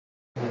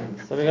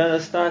So we're going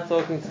to start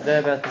talking today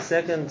about the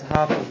second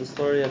half of the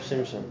story of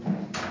Shimshon.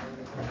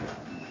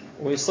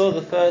 We saw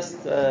the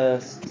first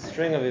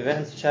string of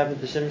events which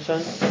happened to Shimshon,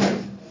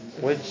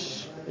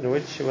 in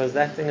which he was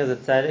acting as a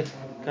tzaddik,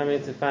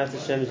 coming to fight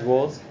Hashem's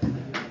wars,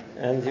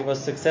 and he was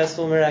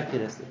successful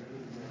miraculously.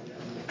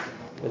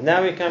 But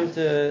now we come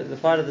to the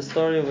part of the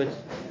story which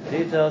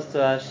details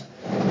to us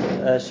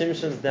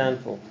Shimshon's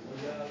downfall.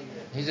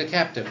 He's a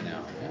captive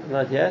now. Yeah?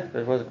 Not yet,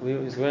 but we're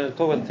going to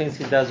talk about things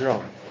he does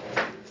wrong.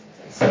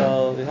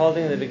 So we're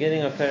holding the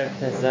beginning of Perek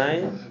Tes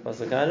Zayin,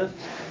 Pasuk Aleph,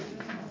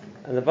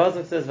 and the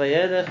Pasuk says,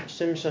 "Vayelech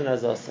Shimshon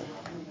Azasa."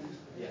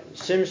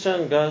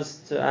 Shimshon goes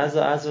to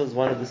Azza. Azza was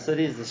one of the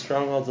cities, the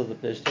strongholds of the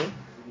Plishtim.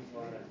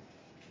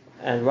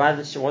 And what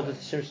did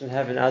Shimshon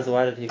have in Azza?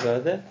 Why did he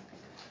go there?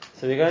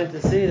 So we're going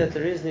to see that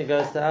the reason he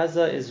goes to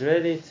Azza is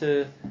really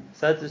to,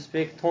 so to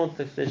speak, taunt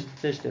the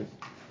Plishtim,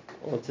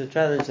 or to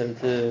challenge them,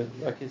 to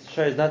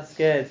show he's not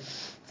scared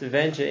to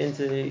venture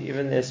into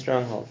even their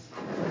strongholds.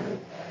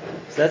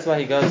 So that's why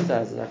he goes to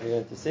Azza, like we're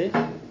going to see.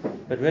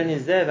 But when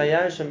he's there,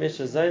 Vayarsham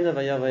Isha Zayna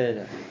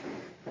Vayavayela.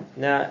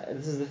 Now,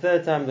 this is the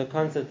third time the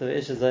concept of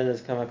Isha Zayna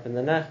has come up in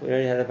the Nach. We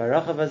already had a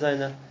Baracha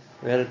Vazayna,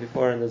 we had it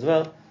before and as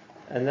well.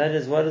 And that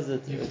is, what is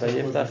it?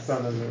 Vayiftach.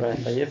 Right,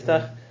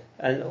 Vayiftach.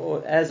 And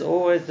as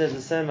always, there's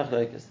the same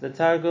machlokes. The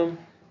Targum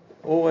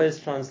always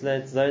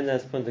translates Zayna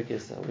as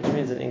Pundakisa, which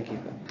means an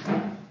innkeeper.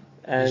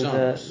 And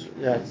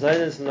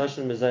Zayna is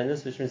Noshon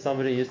Mezaynis, which means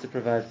somebody used to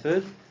provide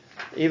food.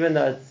 Even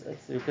though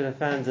we could have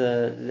found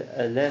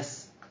a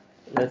less,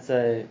 let's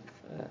say,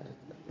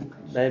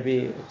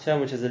 maybe a term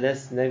which has a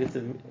less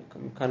negative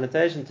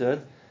connotation to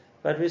it,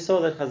 but we saw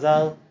that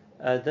Chazal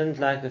didn't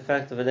like the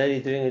fact of a lady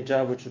doing a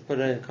job which would put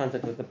her in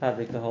contact with the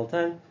public the whole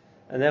time,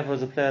 and therefore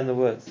was a play on the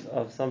words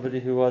of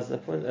somebody who was a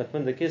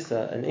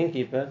pundakisa, an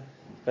innkeeper,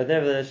 but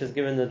nevertheless she was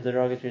given the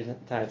derogatory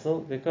title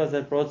because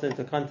that brought her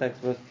into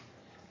contact with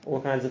all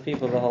kinds of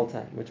people the whole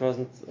time, which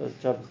wasn't a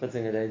job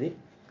befitting a lady.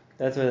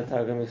 That's what the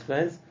Targum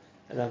explains.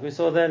 And like we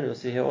saw then, we'll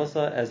see here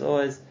also, as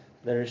always,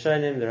 the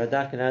Rishonim, the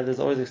Radak, and others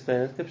always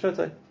explain it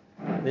Kipshotai.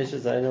 Isha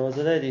Zayna was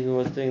a lady who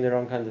was doing the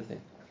wrong kind of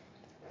thing.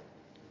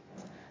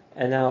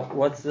 And now,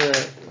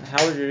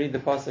 how would you read the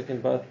pasuk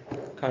in both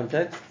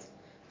contexts?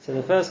 So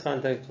the first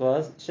context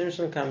was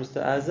Shimshon comes to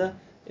Azza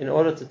in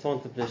order to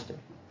taunt the Plishtim.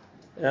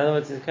 In other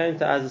words, he came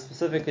to Azza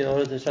specifically in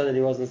order to show that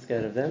he wasn't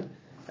scared of them,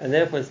 and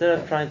therefore instead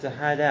of trying to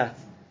hide out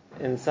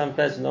in some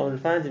place where no one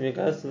would find him, he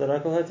goes to the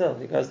local hotel,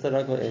 he goes to the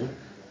local inn,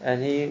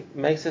 and he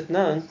makes it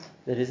known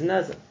that he's in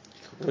Azza,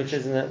 which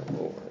is in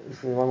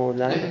one more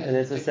line, and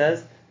it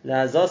says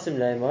La'azasim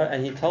le'emor,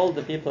 and he told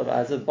the people of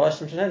Azza, Bosh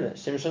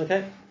Shimshon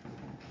came.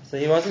 So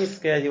he wasn't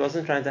scared, he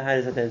wasn't trying to hide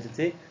his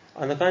identity.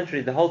 On the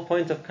contrary, the whole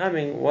point of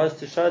coming was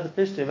to show the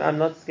Plishtim, I'm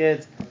not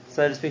scared,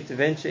 so to speak, to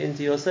venture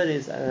into your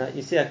cities, and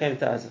you see I came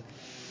to Azza.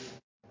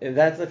 If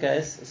that's the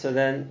case, so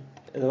then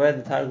the way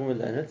the Targum would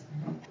learn it,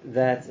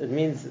 that it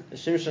means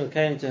Shimshon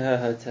came to her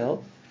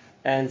hotel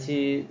and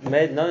he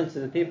made known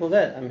to the people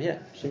there, I'm here,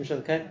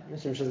 Shimshon came,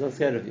 Shimshon's not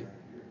scared of you.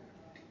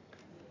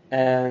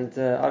 And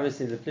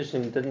obviously the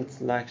Plishtim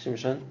didn't like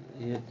Shimshon,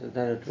 he had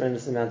done a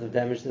tremendous amount of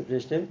damage to the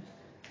Plishtim,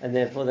 and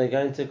therefore they're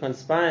going to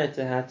conspire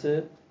to how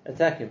to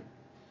attack him.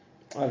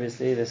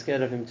 Obviously they're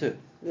scared of him too,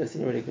 they've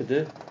seen what he could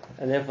do,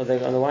 and therefore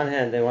on the one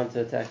hand they want to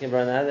attack him, but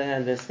on the other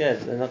hand they're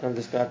scared, they're not going to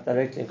just go up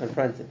directly and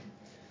confront him.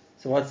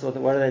 So what do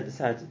they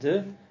decide to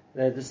do?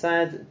 They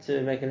decide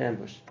to make an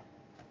ambush.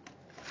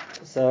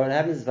 So what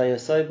happens is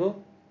Vayosoibu,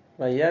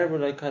 Vayerbu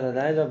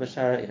Loikalayla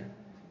Basharair.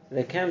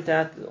 They camped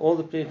out, all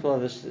the people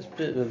of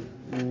the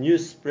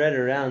news spread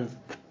around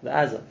the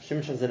Azza,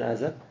 Shimshon's in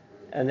Azza,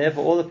 and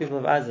therefore all the people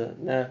of Azza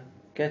now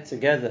get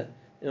together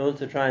in order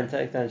to try and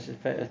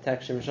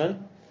attack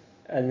Shimshon.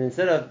 And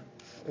instead of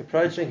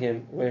approaching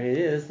him where he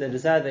is, they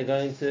decide they're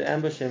going to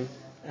ambush him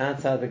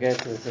outside the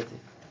gates of the city.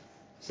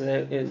 So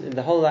in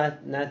the whole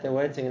night they're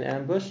waiting in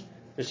ambush,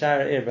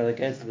 Basharair, by the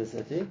gates of the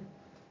city.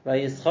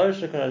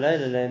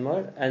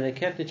 And they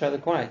kept each other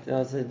quiet.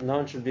 No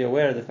one should be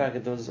aware of the fact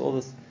that there was all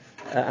this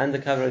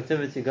undercover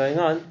activity going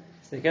on.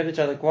 So they kept each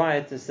other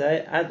quiet to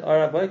say, Ad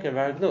Ora Boker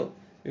Varagnu.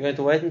 We're going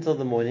to wait until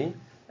the morning,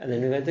 and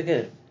then we're going to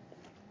kill him.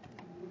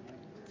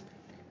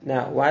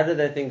 Now, why did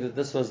they think that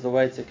this was the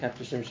way to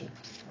capture Shimshon?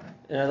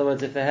 In other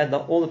words, if they had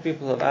all the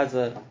people of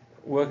Azza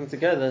working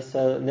together,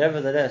 so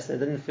nevertheless they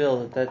didn't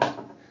feel that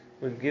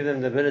would give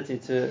them the ability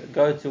to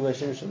go to where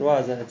Shimshon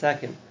was and attack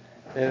him.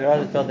 They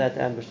rather felt they had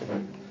to ambush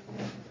him.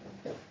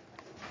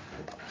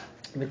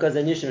 Because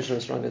they knew Shimshon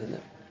was stronger than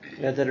them.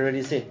 They had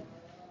already seen.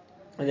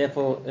 And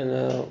therefore, in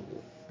a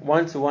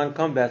 1-to-1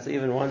 combat, or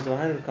even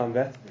 1-to-100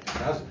 combat,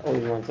 or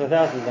even 1-to-1,000,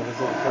 like I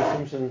said,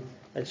 Shimshon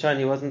had shown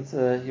he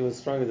was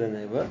stronger than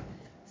they were.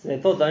 So they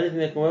thought the only thing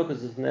that can work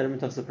was an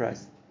element of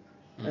surprise.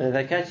 And if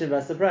they catch him by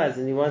surprise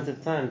and he won't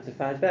have time to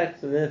fight back,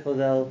 so therefore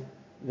they'll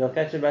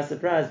catch him by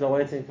surprise by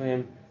waiting for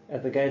him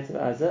at the gates of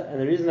Azza. And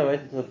the reason they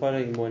waited until the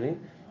following morning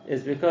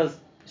is because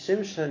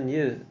Shimshon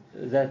knew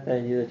that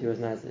they knew that he was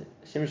Nazir.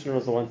 Shimshon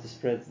was the one to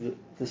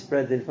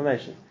spread the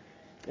information.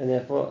 And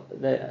therefore,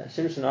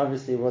 Shimshon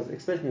obviously was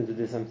expecting them to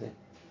do something.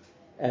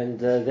 And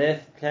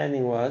their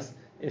planning was,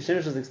 if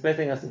Shimshon is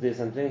expecting us to do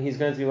something, he's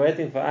going to be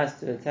waiting for us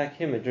to attack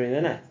him during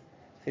the night.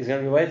 He's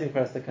going to be waiting for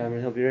us to come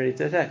and he'll be ready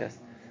to attack us.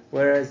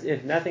 Whereas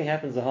if nothing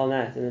happens the whole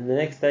night and then the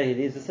next day he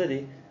leaves the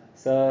city,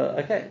 so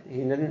okay,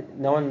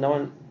 no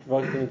one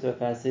provoked him into a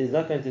fast, so he's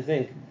not going to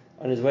think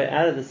on his way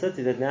out of the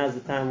city that now is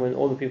the time when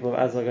all the people of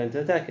Azza are going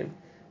to attack him.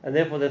 And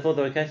therefore they thought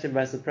they would catch him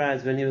by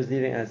surprise when he was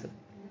leaving Azza,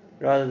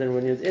 rather than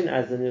when he was in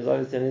Azza and he was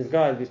obviously on his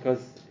guard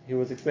because he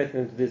was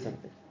expecting them to do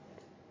something.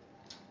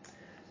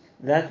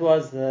 That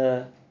was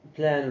the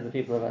plan of the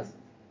people of Azza.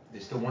 They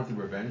still wanted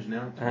revenge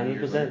now?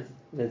 100%.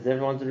 They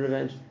never wanted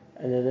revenge.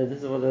 And then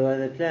this is what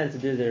they planned to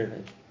do their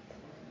revenge.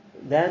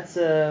 That's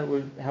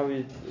how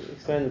we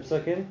explain the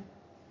Psukim.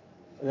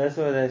 That's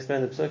why they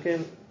explain the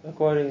Psukim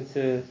according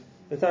to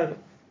the Targum.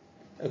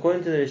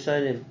 According to the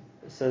Rishonim,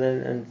 so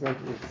then, and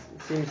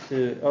it seems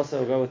to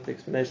also go with the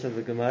explanation of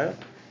the Gemara,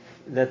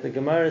 that the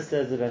Gemara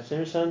says about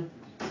Shimshon,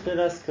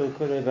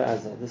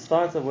 the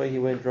start of where he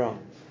went wrong,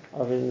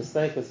 of his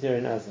mistake was here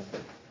in Azza.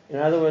 In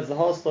other words, the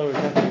whole story which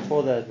happened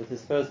before that with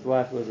his first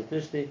wife who was a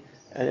Plishti,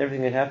 and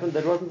everything that happened,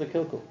 that wasn't a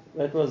kilkul.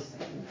 That was,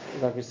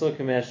 like we saw,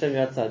 Kamei Hashem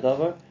Yatzah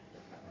Davar.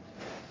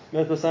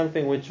 That was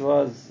something which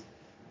was,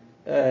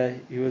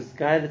 he was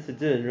guided to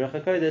do in Ruach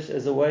HaKodesh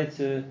as a way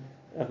to,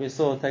 like we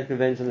saw, take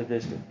revenge on the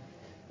Plishti.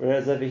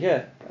 Whereas over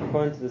here,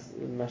 according to the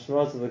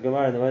mashmos of the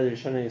Gemara and the way the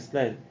Rishonim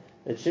explained,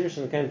 that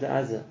Shimshon came to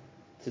Azza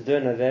to do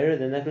an Avera,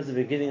 then that was the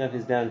beginning of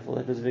his downfall.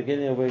 That was the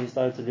beginning of where he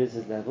started to lose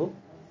his level.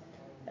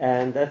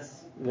 And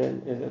that's,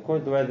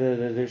 according to the way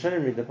the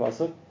Rishonim read the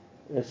Pasuk,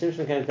 that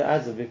Shimshon came to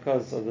Azza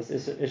because of this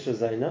Isha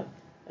Zaina,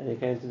 and he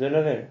came to do an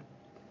Avera.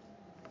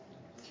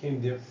 Came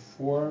there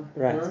for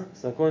right. her?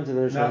 So according to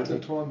the Rishonim, not to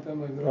taunt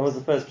them like that was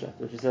the first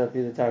chapter, which is said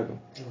be the Targum.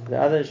 The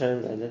other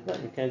Rishonim learned that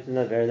he came to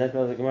an Avera, and that's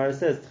what the Gemara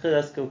says,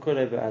 Tchilas Kil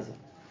Kurei Be'Azza.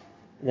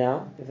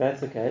 Now, if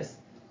that's the case,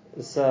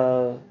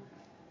 so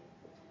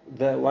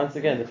once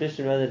again, the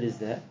Plishtim know that he's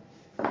there,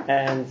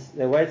 and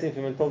they're waiting for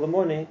him until the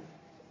morning.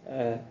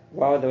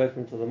 Why would they wait for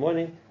him until the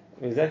morning?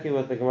 Exactly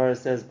what the Gemara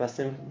says by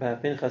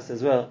Pinchas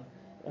as well,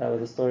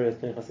 with the story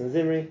of Pinchas and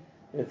Zimri.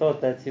 They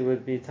thought that he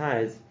would be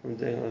tired from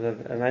doing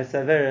a nice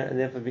Avera, and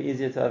therefore it would be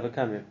easier to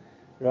overcome him,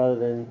 rather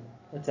than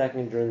attacking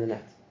him during the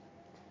night.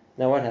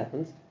 Now what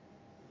happens?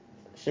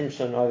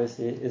 Shimshon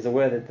obviously is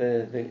aware that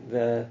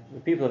the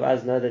people of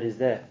Az know that he's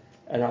there,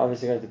 and are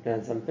obviously going to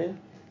plan something.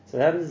 So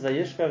what happens is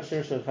Vayishkav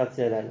Shimshon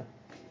Chatzi Alayla.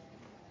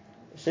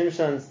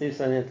 Shimshon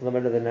sleeps only until the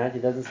middle of the night. He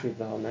doesn't sleep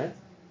the whole night,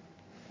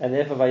 and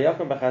therefore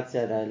Vayakam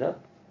B'Chatzi Alayla,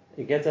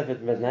 he gets up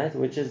at midnight,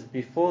 which is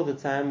before the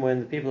time when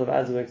the people of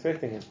Az were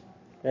expecting him.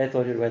 They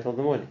thought he would wait till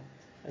the morning,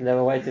 and they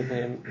were waiting for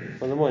him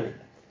for the morning.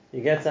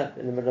 He gets up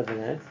in the middle of the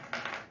night.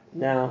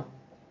 Now,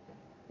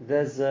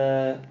 there's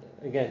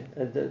again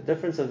a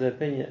difference of the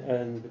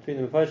opinion between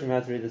the Mepharshim how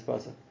to read this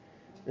passage.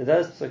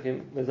 Those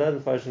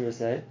Mepharshim will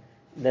say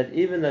that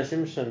even though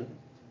Shimshon,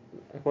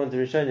 according to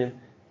Rishonim,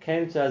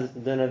 came to us to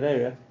do an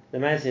Avera, the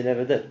Ma'aseh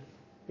never did,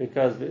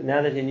 because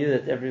now that he knew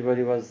that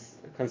everybody was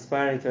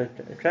conspiring to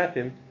trap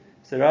him,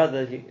 so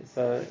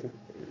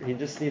he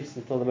just sleeps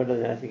until the middle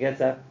of the night. He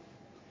gets up,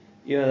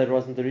 even though that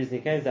wasn't the reason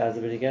he came to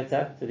Azza, but he gets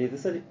up to leave the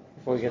city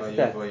before he gets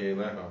attacked.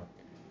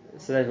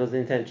 So that was the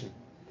intention.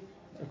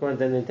 According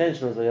to them, the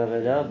intention was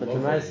Vayav, but the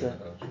Ma'aseh,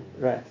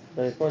 right?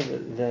 But according to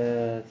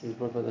this is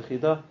brought by the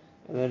Chidah,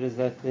 and that is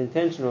that the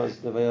intention was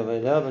the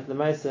Vayav, but the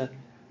Ma'aseh,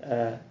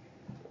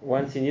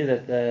 once he knew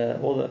that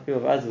all the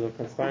people of Azza were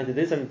conspiring to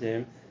do something to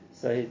him,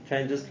 so he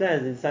changed his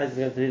plans and he decided he's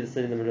going to leave the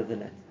city in the middle of the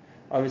night.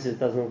 Obviously, it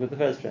doesn't work with the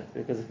first threat,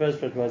 because the first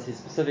threat was he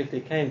specifically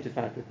came to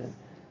fight with them,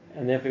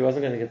 and therefore he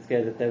wasn't going to get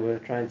scared that they were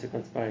trying to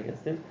conspire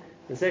against him.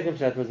 The second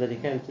threat was that he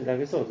came to, like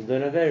we saw, to do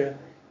an Avera,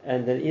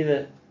 and then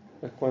either,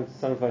 according to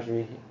some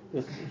Mepharshim,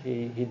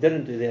 he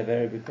didn't do the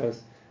Avera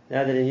because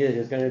now that he knew that he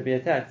was going to be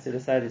attacked, so he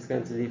decided he's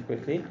going to leave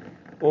quickly,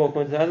 or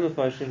according to the other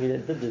Mepharshim, he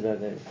did do the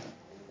Avera.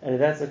 And if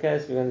that's the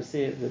case, we're going to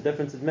see the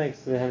difference it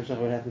makes to the Hamshach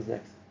what happens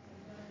next.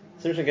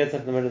 Shimshon gets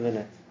up in the middle of the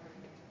night.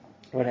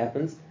 What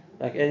happens?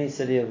 Like any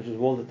city which was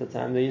walled at the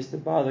time, they used to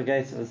bar the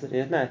gates of the city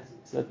at night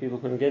so that people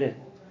couldn't get in.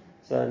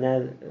 So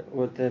now,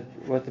 what the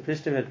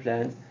Plishtim had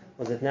planned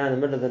was that now in the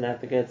middle of the night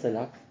the gates are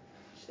locked.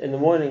 In the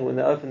morning, when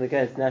they open the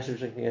gates, now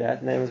Shimshon can get out,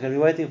 and everyone's going to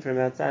be waiting for him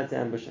outside to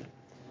ambush him.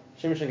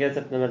 Shimshon gets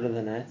up in the middle of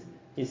the night.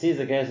 He sees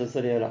the gates of the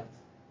city are locked.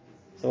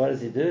 So what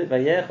does he do? He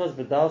grabs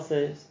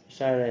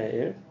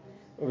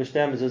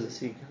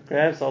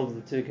hold of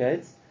the two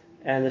gates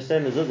and the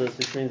shtei mezuzos,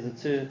 which means the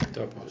two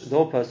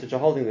doorposts which are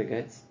holding the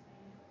gates,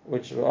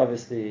 which were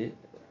obviously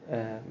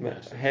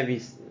heavy,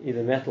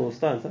 either metal or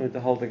stone, something to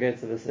hold the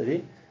gates of the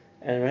city.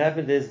 And what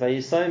happened is,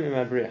 Vayisayim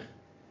imabriach,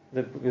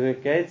 the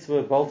gates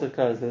were bolted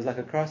closed. There was like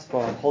a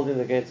crossbar holding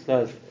the gates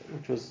closed,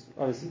 which was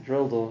obviously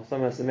drilled or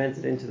somehow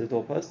cemented into the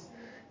doorposts.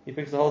 He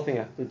picks the whole thing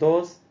up: the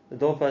doors, the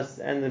doorposts,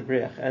 and the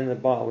briach, and the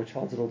bar which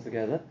holds it all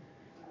together,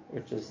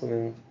 which is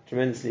something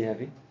tremendously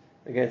heavy.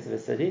 The gates of the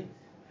city.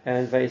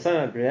 And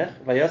Vayisayim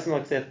imabriach, Vayasam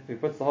Aksef, he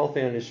puts the whole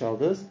thing on his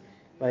shoulders.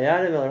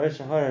 Vayarim el Rosh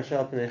Hahar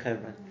Hashel Pnei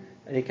Chevron,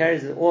 and he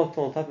carries it all up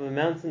to the top of a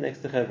mountain next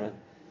to Hebron.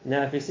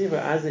 Now, if you see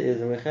where Azza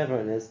is and where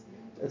Hebron is,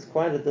 it's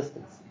quite a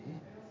distance.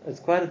 It's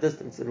quite a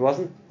distance. It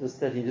wasn't just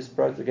that he just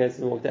broke the gates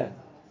and walked out.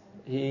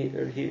 He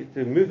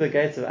to move the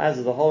gates of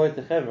Azza the whole way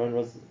to Hebron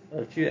was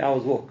a few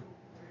hours walk,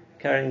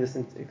 carrying this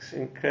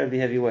incredibly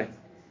heavy weight.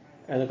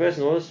 And the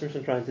question, what was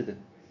Shimshon trying to do?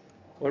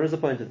 What was the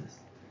point of this?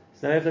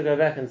 So now we have to go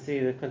back and see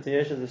the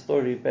continuation of the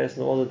story based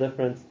on all the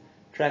different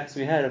tracks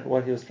we had of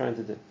what he was trying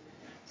to do.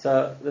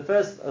 So the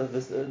first,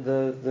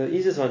 the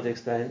easiest one to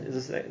explain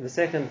is the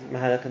second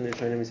Mahalach in the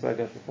Rishonim we spoke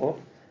of before,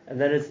 and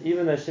that is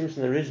even though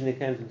Shimshon originally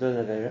came to do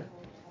an Avera,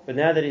 but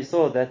now that he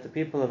saw that the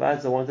people of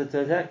Azza wanted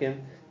to attack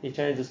him, he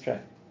changed his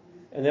track.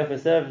 And therefore,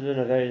 instead of doing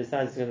an Avera, he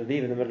decides he's going to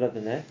leave in the middle of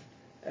the night,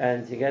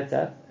 and he gets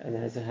up and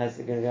has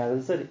to go out of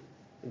the city.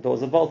 The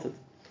doors are bolted.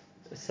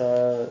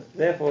 So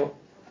therefore,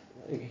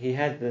 he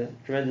had the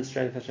tremendous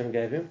strength Hashem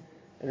gave him,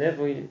 and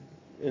therefore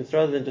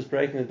rather than just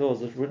breaking the doors,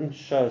 which wouldn't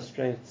show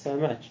strength so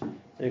much,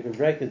 so he could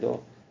break the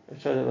door,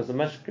 and show that it was a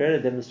much greater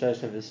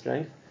demonstration of his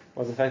strength,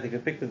 was the fact that he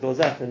could pick the doors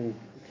up and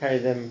carry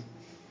them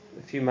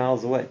a few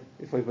miles away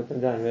before he put them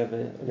down,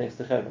 next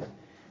to Hebron.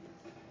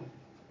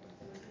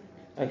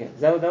 Okay,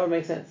 so that would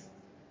make sense.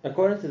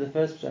 According to the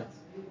first shot,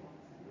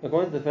 that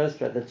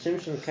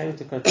Shimshon came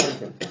to confront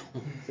him.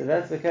 So if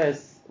that's the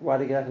case, why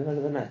did he get up in the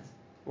middle of the night?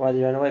 Why did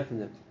he run away from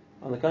them?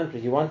 On the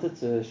contrary, he wanted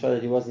to show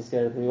that he wasn't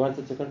scared of them, he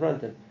wanted to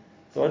confront them.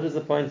 So what is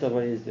the point of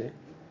what he's doing?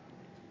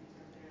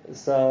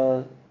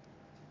 So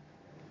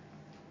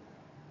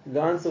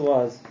the answer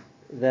was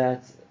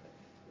that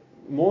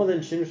more than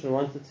Shimshon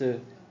wanted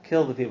to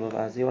kill the people of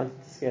Az, he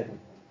wanted to scare them.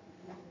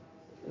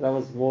 That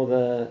was more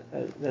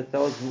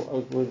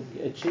would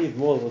achieve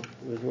more.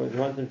 Would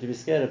want them to be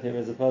scared of him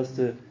as opposed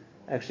to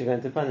actually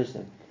going to punish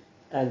them.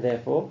 And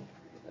therefore,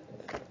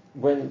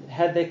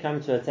 had they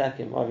come to attack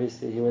him,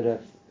 obviously he would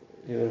have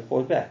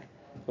fought back.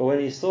 But when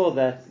he saw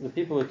that the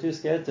people were too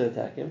scared to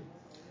attack him,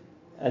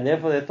 and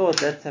therefore they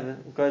thought, let's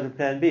go to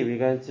plan B, we're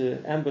going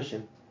to ambush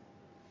him.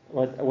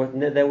 What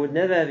they would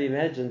never have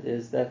imagined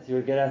is that he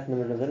would get out in the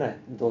middle of the night.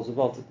 The doors were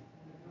bolted.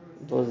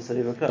 The doors of the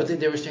city were closed. But then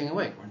they were staying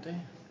awake, weren't they?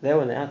 They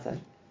were on the outside.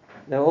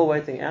 They were all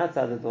waiting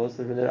outside the doors,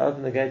 so when they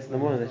open the gates in the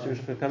morning, the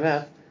Shimshon could come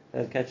out,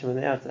 they'd catch him on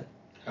the outside.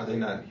 How they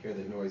not hear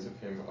the noise of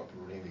him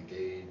uprooting the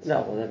gates?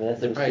 No, well, that's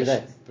They're it was too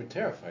late. probably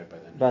terrified by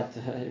then. But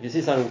if you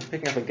see someone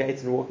picking up a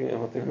gate and walking,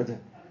 what they're going to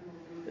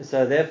do?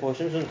 So therefore,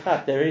 Shimshon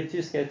Chap, they're really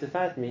too scared to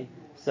fight me,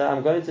 so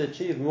I'm going to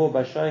achieve more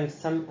by showing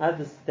some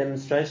other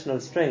demonstration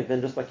of strength than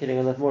just by killing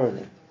a lot more of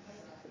them.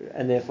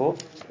 And therefore,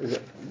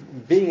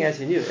 being as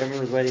he knew,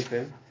 everyone was waiting for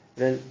him,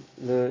 then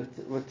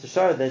to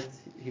show that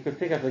he could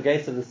pick up the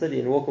gates of the city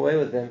and walk away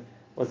with them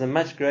was a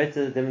much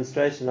greater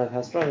demonstration of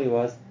how strong he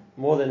was,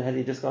 more than had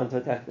he just gone to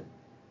attack them.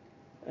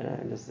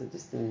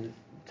 Just in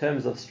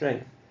terms of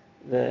strength,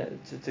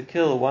 to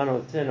kill 1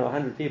 or 10 or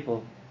 100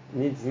 people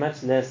needs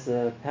much less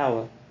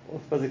power or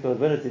physical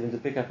ability than to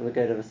pick up the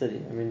gate of a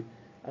city. I mean,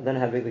 I don't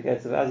know how big the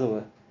gates of Azza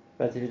were,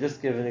 but if you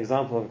just give an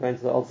example of going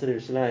to the old city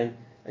of Shalim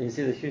and you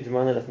see the huge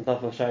monolith on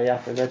top of Shari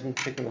Yafa, imagine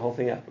picking the whole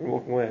thing up and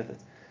walking away with it.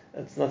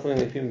 It's not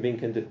something a human being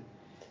can do.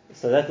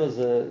 So that was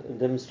a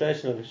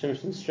demonstration of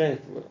Shimshon's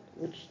strength,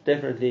 which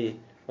definitely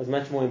was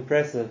much more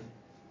impressive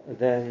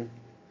than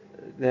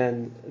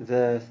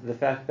the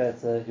fact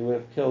that he would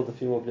have killed a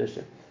few more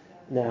Plishtim.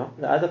 Now,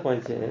 the other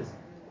point here is,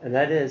 and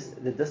that is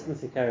the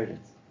distance he carried it.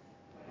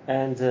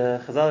 And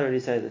Chazal already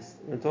say this.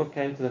 When talk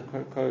came to the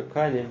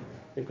Kohanim,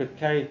 they could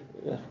carry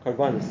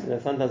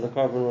korbanos. Sometimes the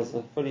korban was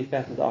a fully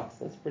fattened ox.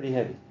 That's pretty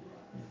heavy.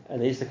 And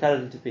they used to cut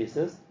it into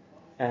pieces.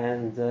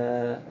 And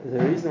the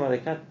reason why they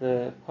cut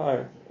the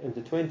par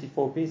into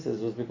 24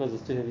 pieces was because it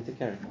was too heavy to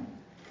carry.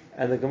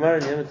 And the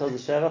Gemara in Yom tells the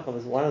Shavach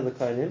of one of the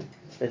Kohanim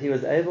that he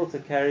was able to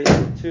carry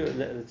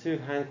the two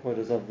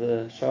hindquarters of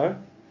the shar,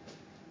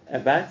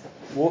 but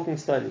walking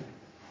slowly.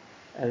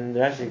 And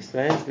Rashi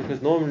explains,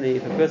 because normally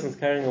if a person's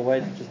carrying a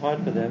weight which is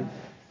hard for them,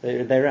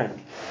 they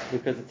run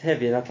because it's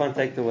heavy and I can't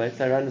take the weight,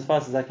 so I run as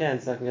fast as I can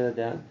so I can get it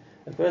down.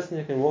 A person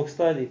who can walk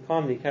slowly,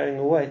 calmly, carrying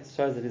a weight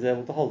shows that he's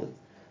able to hold it.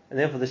 And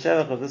therefore the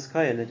Shavach of this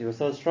Kohen, that he was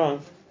so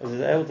strong, was he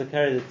was able to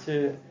carry the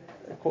two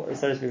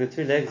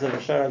legs of a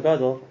Shara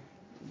Gadol,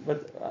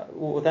 but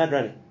without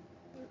running.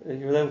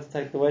 He was able to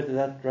take the weight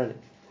without running.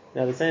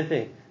 Now the same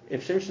thing,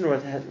 if Shimshon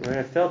would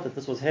have felt that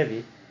this was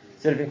heavy,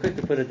 he would have been quick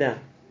to put it down.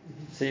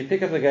 So you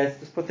pick up the gates,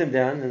 just put them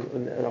down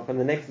and on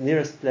the next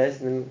nearest place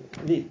and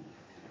then leave.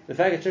 The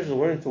fact that Shimshon was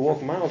willing to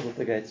walk miles with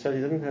the gates shows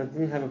he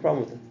didn't have a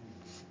problem with it.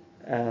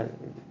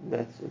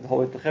 That's the whole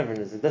way to Hebron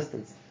is the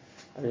distance.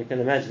 I mean, you can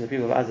imagine the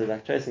people of Azad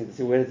like chasing to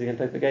see where is he going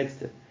to take the gates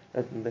to.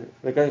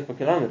 They're going for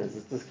kilometers.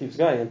 It just keeps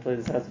going until he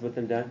decides to put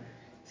them down.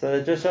 So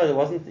it just showed it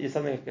wasn't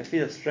something like a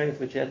feat of strength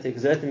which he had to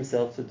exert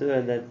himself to do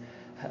and then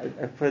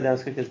put it down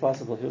as quickly as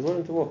possible. He was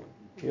willing to walk.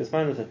 He was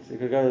fine with it. He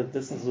could go the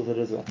distance with it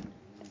as well.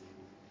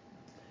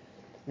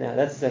 Now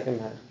that's the second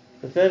Mahalach.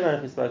 The third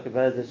Mahalach we spoke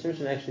about is that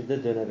Shimshon actually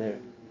did do an Avera.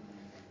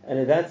 And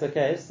if that's the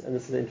case, and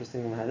this is an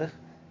interesting Mahalach,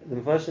 the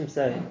Mephoshim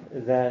say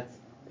that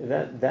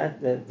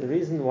the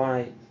reason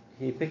why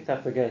he picked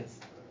up the gates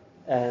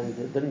and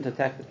didn't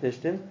attack the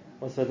Plishtim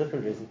was for a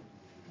different reason.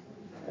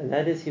 and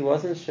that is he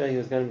wasn't sure he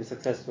was going to be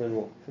successful in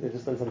war. He had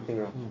just done something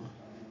wrong.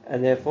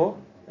 And therefore,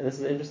 and this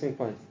is an interesting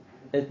point,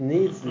 it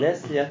needs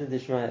less Siyata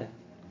Dishmaya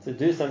to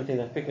do something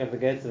like picking up the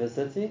gates of a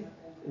city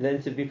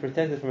than to be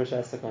protected from a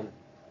Shas Sakana.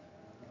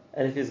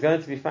 And if he's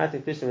going to be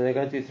fighting Plishtim and they're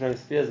going to be throwing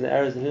spears and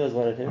arrows and who knows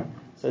what at him,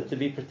 so to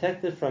be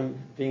protected from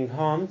being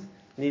harmed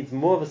needs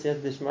more of a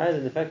Siyata Dishmaya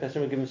than the fact that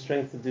Hashem will give him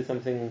strength to do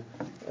something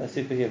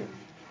superhuman.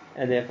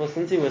 And therefore,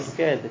 since he was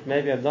scared that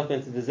maybe I'm not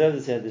going to deserve the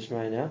Siyata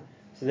Dishmaya now,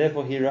 so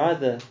therefore he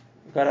rather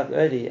got up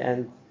early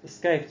and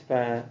escaped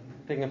by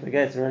picking up the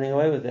gates and running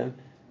away with them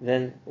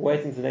than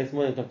waiting till the next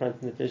morning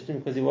confronting the Plishtim,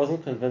 because he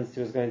wasn't convinced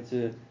he was going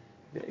to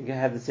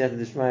have the Siyata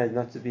Dishmaya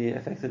not to be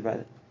affected by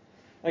it.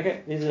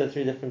 Okay, these are the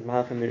three different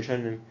Mahalchim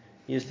Rishonim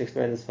used to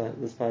explain this part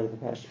of the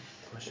Pasha.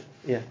 Question.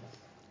 Yeah.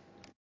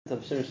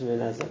 Of Shimshon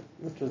ben Azar,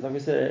 which was, like we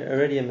said,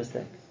 already a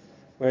mistake.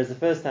 Whereas the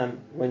first time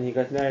when he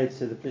got married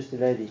to the Plishti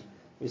lady,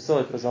 we saw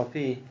it was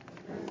Alpi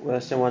what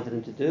Hashem wanted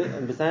him to do,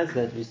 and besides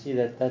that, we see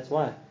that that's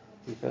why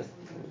he first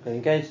got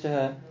engaged to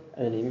her,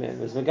 and then he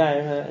was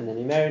Magayer her, and then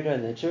he married her,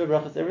 and then Shiva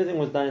Brachas, everything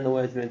was done in the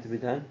way it's meant to be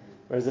done.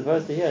 Whereas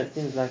opposed to here, it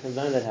seems like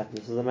none of that happened.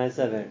 This was a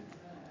Ma'aseh Aver,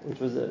 which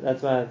was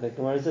that's why the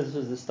Gemara says this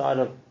was the start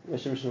of where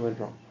Shimshon went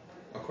wrong.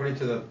 According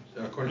to the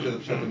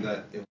Pshatim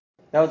that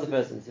that was the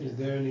first incident. Is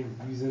there any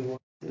reason why?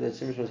 That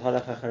Shimshon was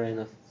halach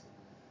acharei.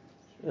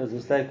 The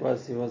mistake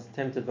was he was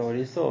tempted by what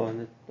he saw,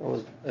 and it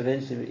was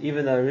eventually,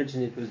 even though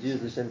originally it was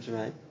used as Shem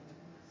Shemai,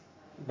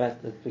 but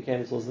it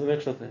became a source of a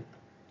mikshel thing.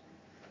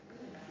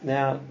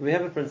 Now we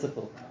have a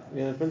principle.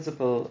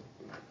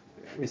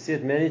 We see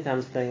it many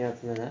times playing out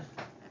in the Nach,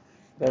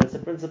 but it's a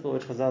principle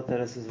which Chazal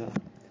tell us as well,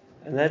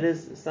 and that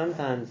is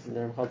sometimes, and the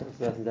Ramchal talks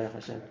about in Derech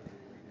Hashem,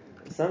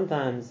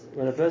 sometimes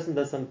when a person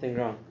does something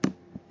wrong,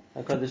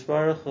 HaKadosh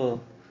Baruch Hu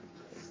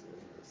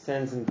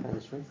sends him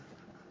punishment.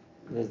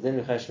 There's din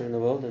v'cheshmer in the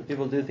world, and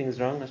people do things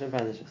wrong, Hashem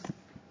punishes.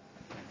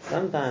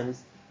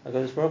 Sometimes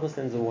HaKadosh Baruch Hu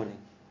sends a warning.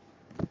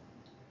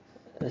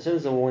 Hashem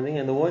is a warning,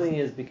 and the warning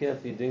is be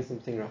careful, you're doing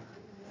something wrong,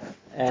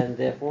 and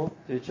therefore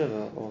do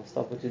tshuva or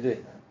stop what you're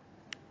doing.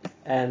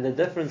 And the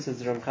difference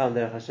is Ramchal and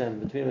Derech Hashem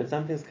between when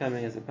something's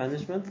coming as a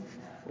punishment,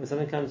 when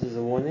something comes as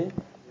a warning,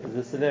 is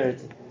the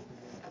severity.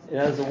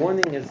 As a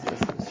warning is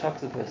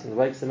shocks a person,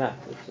 wakes them up,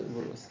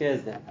 it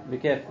scares them. Be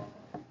careful.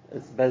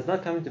 But it's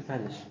not coming to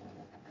punish.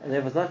 And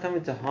therefore it's not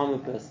coming to harm a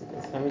person.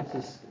 It's coming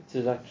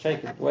to like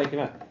shake him, to wake him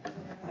up.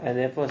 And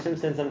therefore Hashem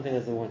sends something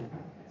as a warning.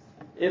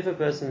 If a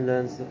person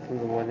learns from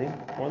the warning,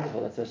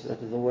 wonderful, that was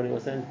the warning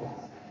was sent for.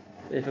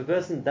 But if a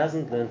person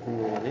doesn't learn from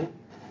the warning,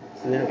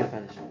 so they don't get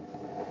punished.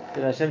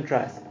 Then Hashem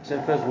tries.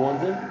 Hashem first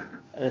warns him,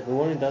 and if the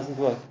warning doesn't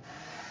work,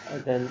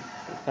 then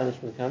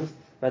punishment comes.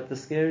 But the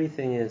scary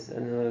thing is,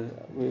 and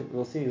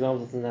we'll see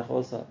examples in Nach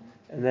also,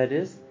 and that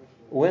is,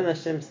 when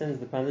Hashem sends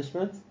the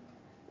punishment,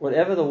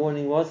 whatever the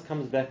warning was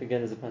comes back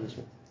again as a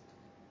punishment.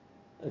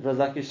 It was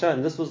like Yishai,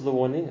 and this was the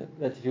warning,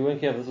 that if you weren't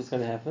careful, this was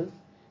going to happen.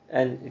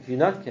 And if you're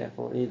not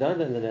careful, and you don't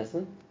learn the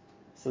lesson,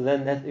 so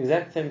then that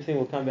exact same thing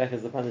will come back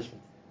as the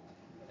punishment.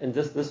 And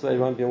just this way it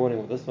won't be a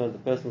warning, but this one the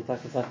person will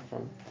suffer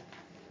from.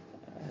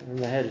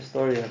 I had a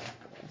story of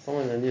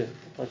someone I knew,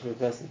 a possible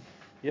person,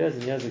 years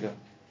and years ago,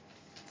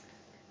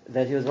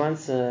 that he was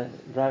once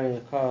driving a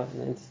car in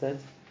the interstate,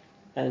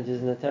 and he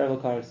was in a terrible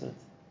car accident.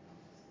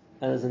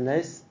 And as a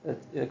nace,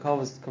 the car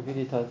was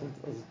completely totaled.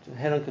 It was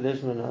head-on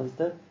collision on the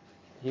interstate.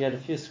 He had a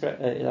few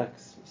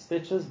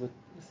stitches, but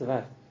he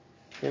survived.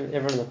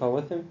 Everyone in the car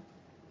with him,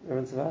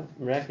 everyone survived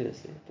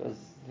miraculously. It was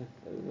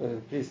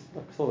the police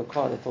saw the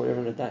car, they thought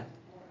everyone had died.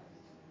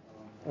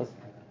 It was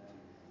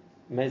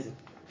amazing.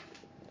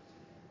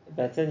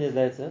 About 10 years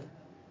later,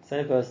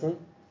 same person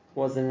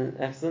was in an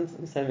accident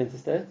on the same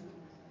interstate,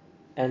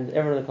 and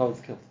everyone in the car was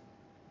killed.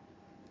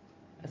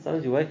 And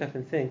sometimes you wake up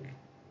and think,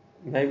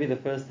 maybe the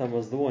first time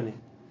was the warning.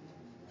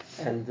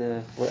 And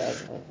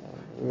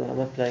I'm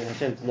not playing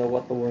Hashem to know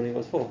what the warning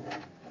was for.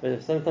 But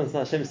if sometimes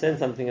Hashem sends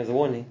something as a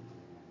warning,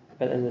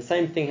 and the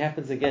same thing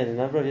happens again a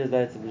number of years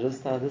later, but this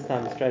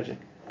time it's tragic.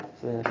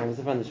 So then it comes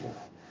a punishment.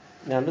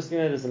 Now I'm just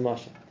going to it as a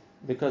mashal,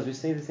 because we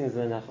see these things in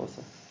the Nach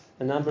also,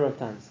 a number of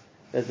times.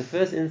 There's the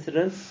first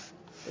incident,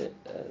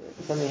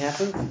 something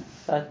happens,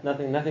 but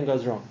nothing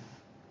goes wrong.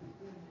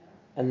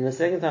 And the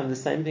second time the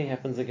same thing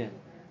happens again.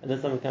 And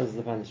this time it comes as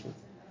a punishment.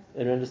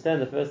 And we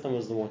understand the first time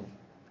was the warning.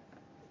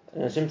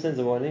 And Hashem sends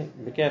a warning,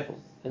 be careful.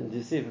 And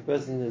you see if a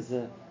person is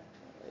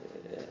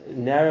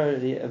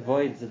narrowly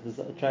avoids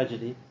a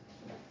tragedy,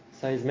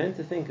 so he's meant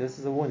to think this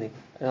is a warning.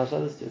 And I'll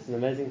show this to you, it's an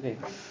amazing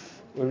thing.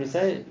 When we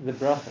say the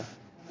bracha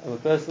of a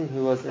person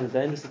who was in a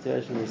dangerous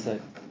situation we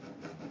saved,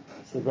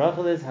 so the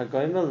bracha is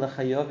Hagoimel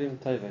L'chayovim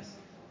Tovos.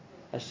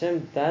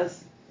 Hashem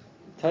does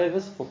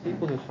Tovos for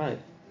people who chayiv.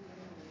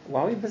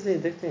 Why are we busy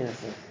addicting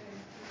ourselves?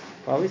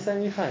 Why are we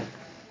saying we chayiv?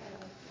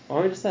 Why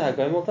don't we just say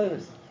Hagoimel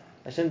Tovos?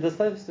 Hashem does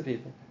Tovos to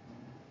people.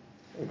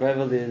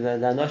 Hagoimel the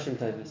Anoshim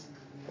Tovos.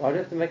 Why do we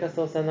have to make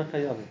ourselves sound like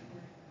chayovim?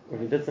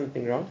 When we did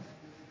something wrong?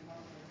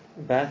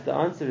 But the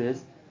answer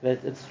is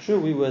that it's true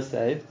we were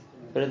saved,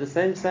 but at the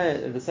same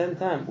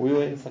time we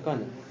were in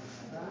sakana.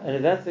 And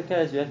if that's the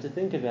case, you have to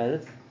think about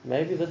it.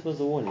 Maybe this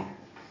was a warning.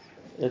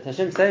 that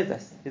Hashem saved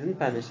us. He didn't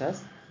punish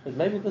us, but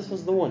maybe this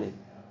was the warning.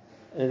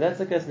 And if that's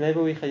the case, maybe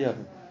we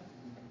chayavim.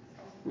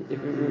 If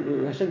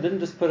Hashem didn't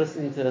just put us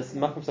into a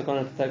makom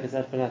sakana to take us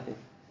out for nothing.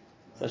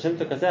 So Hashem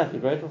took us out. We're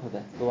grateful for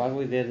that. But why were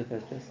we there in the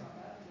first place?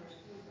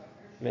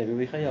 Maybe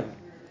we chayavim.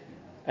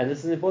 And this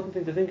is an important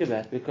thing to think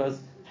about, because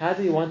how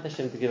do you want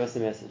Hashem to give us a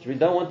message? We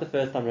don't want the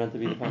first time around to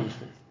be the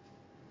punishment.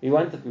 We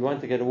want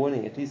to get a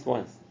warning at least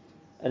once.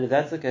 And if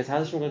that's the case, how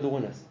is Hashem going to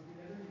warn us?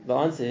 The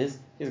answer is,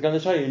 He's going to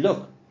show you,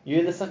 look, you're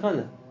in the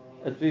sakana.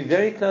 It'll be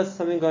very close to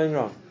something going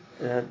wrong.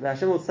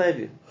 Hashem will save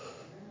you.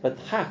 But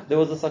there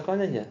was a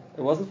sakana here.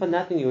 It wasn't for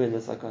nothing you were in the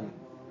sakana.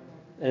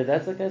 And if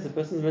that's the case, the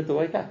person is meant to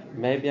wake up.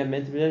 Maybe I'm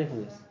meant to be learning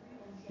from this.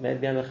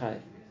 Maybe I'm a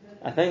chayiv.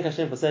 I thank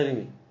Hashem for saving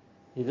me.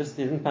 He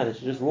didn't punish,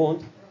 He just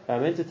warned. But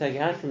I'm meant to take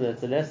out from that,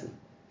 it's a lesson.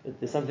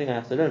 There's something I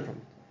have to learn from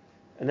it.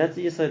 And that's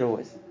the yesod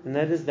always. And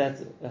that is that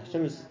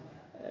Hashem is,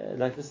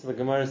 like this the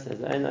Gemara says,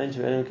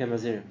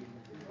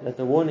 that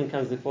the warning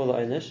comes before the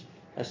einish.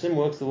 Hashem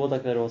works the world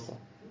like that also.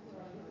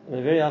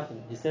 And very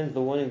often, He sends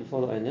the warning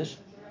before the einish.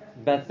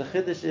 But the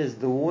chiddush is,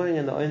 the warning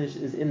and the einish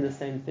is in the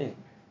same thing.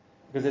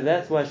 Because if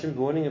that's why Hashem's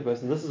warning a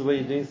person, this is where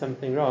you're doing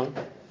something wrong,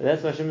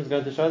 that's why Hashem is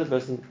going to show the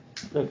person,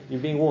 look, you're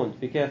being warned,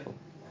 be careful.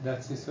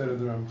 That's the sort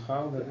of the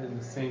Ramchal, that in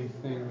the same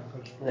thing.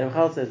 The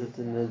Ramchal says it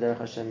in the Derech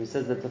Hashem. He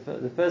says that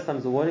the first time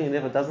is a warning, and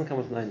therefore it doesn't come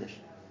with an einish.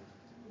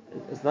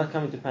 It's not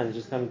coming to punish,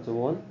 it's coming to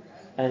warn.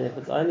 And if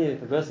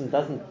a person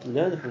doesn't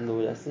learn from the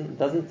lesson,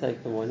 doesn't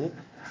take the warning,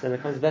 then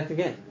it comes back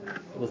again.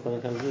 This time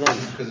it comes with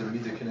einish. Because of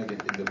media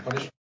connected in the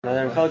punishment. Now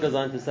the Ramchal goes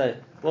on to say,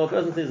 well, a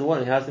person sees a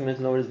warning, how is he meant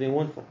to know what he's being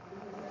warned for?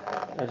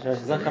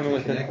 It's not coming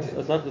with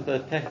it's not with the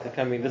fact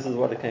coming, this is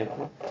what it came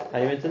for. How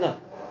are you meant to know?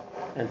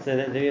 And so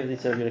then we have the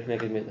Midah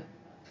connected midah.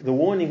 The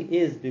warning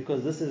is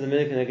because this is a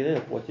midah connected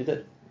of what you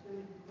did.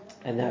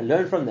 And now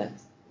learn from that.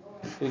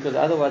 Because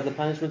otherwise the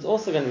punishment's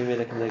also going to be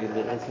midah connected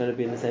and it's going to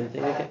be in the same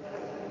thing again.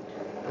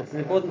 It's an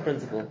important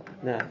principle.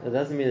 Now, it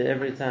doesn't mean that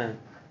every time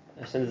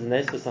Hashem is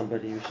nice for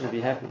somebody, we shouldn't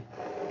be happy.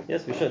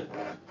 Yes, we should.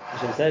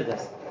 Hashem saved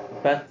us.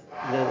 But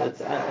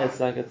it's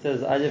like it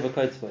says,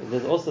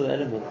 there's also the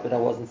element, but I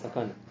was in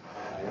sakana.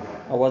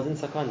 I was in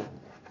sakana.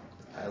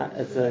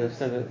 It's the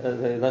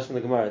Lashon of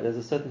the Gemara. There's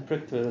a certain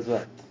prick to it as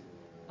well.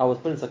 I was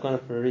put in sakana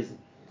for a reason.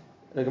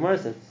 The Gemara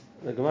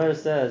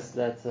says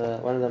that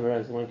one of the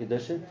Amoraim, one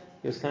Kedushin,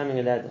 he was climbing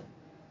a ladder.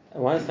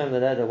 And while he was climbing the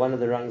ladder, one of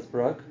the rungs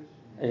broke,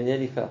 and he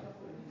nearly fell.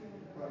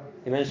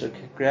 He managed to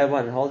grab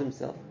one and hold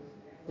himself.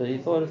 But then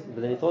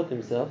he thought to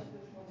himself,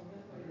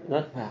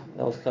 not wow,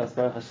 that was close,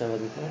 Baruch Hashem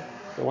wasn't there.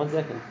 But 1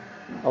 second,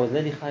 I was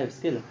nearly chayiv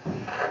skila.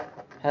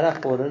 Had I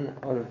fallen,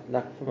 I would have,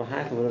 like from a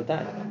height, I would have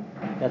died.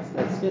 That's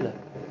skila.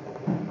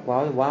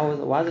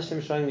 Why is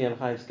Hashem showing me I'm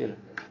chayiv skila?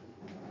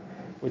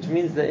 Which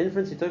means the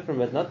inference he took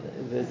from it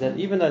is that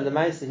even though the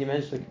Maisa he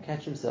managed to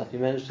catch himself, he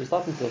managed to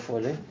stop himself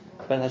falling,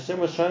 but Hashem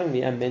was showing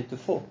me I'm meant to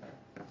fall.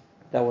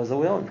 That was a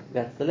warning.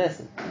 That's the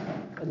lesson.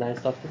 And I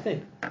stopped to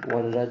think,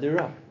 what did I do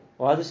wrong?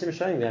 Why is Hashem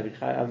showing me I'm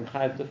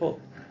chayiv to fall?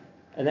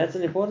 And that's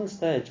an important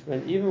stage,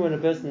 even when a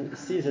person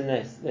sees a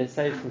nes, they're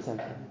saved from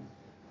something.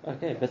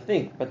 Okay, but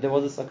there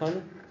was a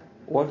sakana.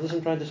 What is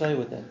Hashem trying to show you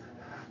with that?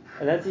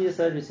 And that's the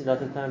yesod we see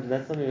lots of times, and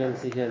that's something we're going to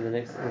see here in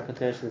the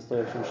continuation of the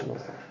story of Shimshon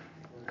also.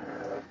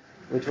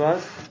 Which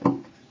was,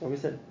 what we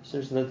said,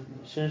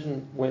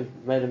 Shimshon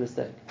made a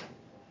mistake.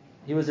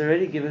 He was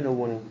already given a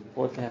warning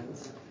for what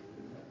happens.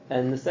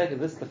 And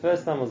the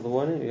first time was the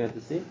warning, we're going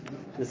to see.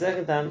 The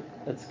second time,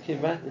 it's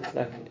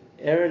like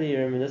eerily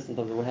reminiscent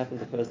of what happened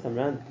the first time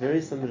around,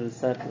 very similar to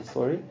the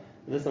story,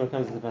 but this time it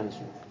comes with the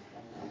punishment.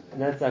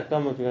 And that's like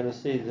we're going to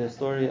see the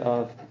story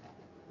of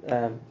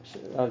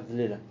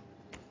Delilah.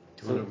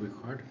 Do you want to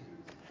record?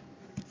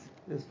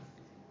 Yes.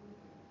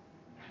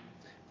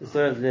 The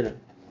story of Delilah.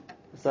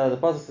 So the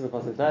pasuk in the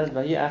pasuk that is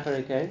Vayi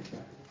Acharei Kain,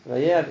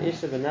 Vayehav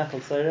Isha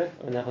b'Nachal Sorek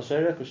or Nachal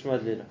Shorek u'Shema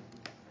Delilah.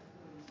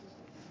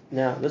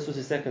 Now this was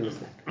his second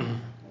mistake.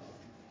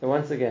 So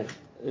once again,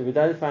 we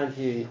don't find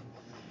he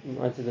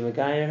went to the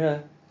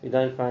Megayah, we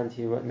don't find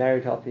he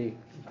married Halpi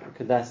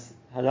Kadas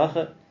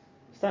Halacha.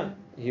 So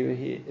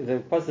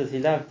the pasuk says he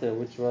loved her,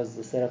 which was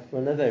the setup for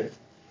another.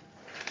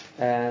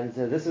 And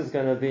this is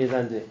going to be his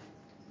undoing.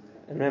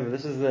 And remember,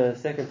 this is the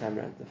second time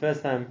around. The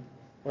first time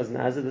was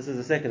Nazir, this is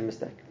the second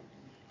mistake.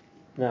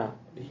 Now,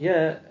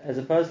 here, as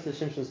opposed to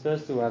Shimshon's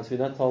first two wives, we're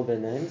not told their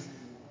names,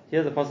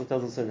 here the Apostle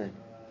tells us her name.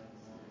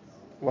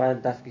 Why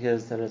Dafka here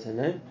is telling us her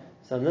name?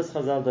 So in this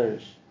Chazal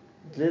Dorish,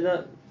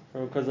 Delilah,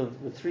 because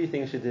of the three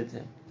things she did to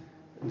him.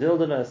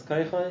 Dildala is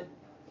Kaichai,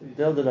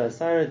 Dildala is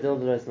Sarah,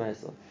 Dildala is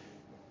Maisel.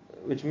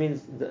 Which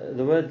means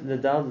the word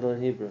Ledaldal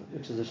in Hebrew,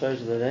 which is the shosh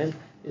of the name,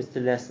 is to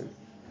lessen,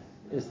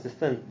 is to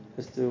thin,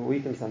 is to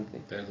weaken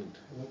something.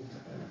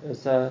 Dilute.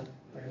 So,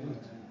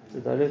 to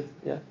dilute,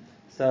 yeah.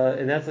 So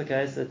in that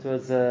case, it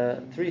was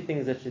three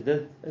things that she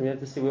did, and we have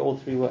to see where all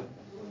three were.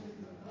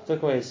 She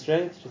took away his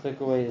strength, she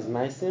took away his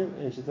maisim,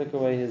 and she took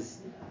away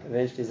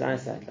eventually his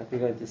eyesight, like we're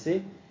going to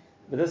see.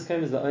 But this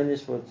came as the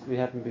onish for what we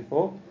happened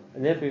before,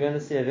 and therefore we're going to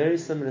see a very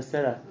similar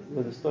setup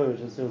with the story,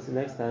 which we'll see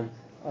next time,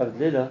 of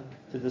Delilah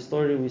to the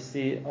story we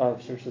see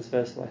of Shimshon's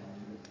first wife.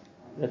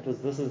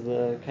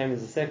 came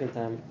as the second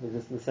time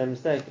with the same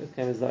mistake. It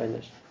came as the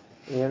Einish.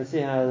 We're going to see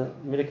how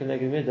Milik and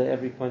Neged Midah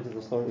every point of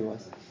the story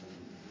was.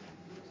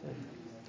 So,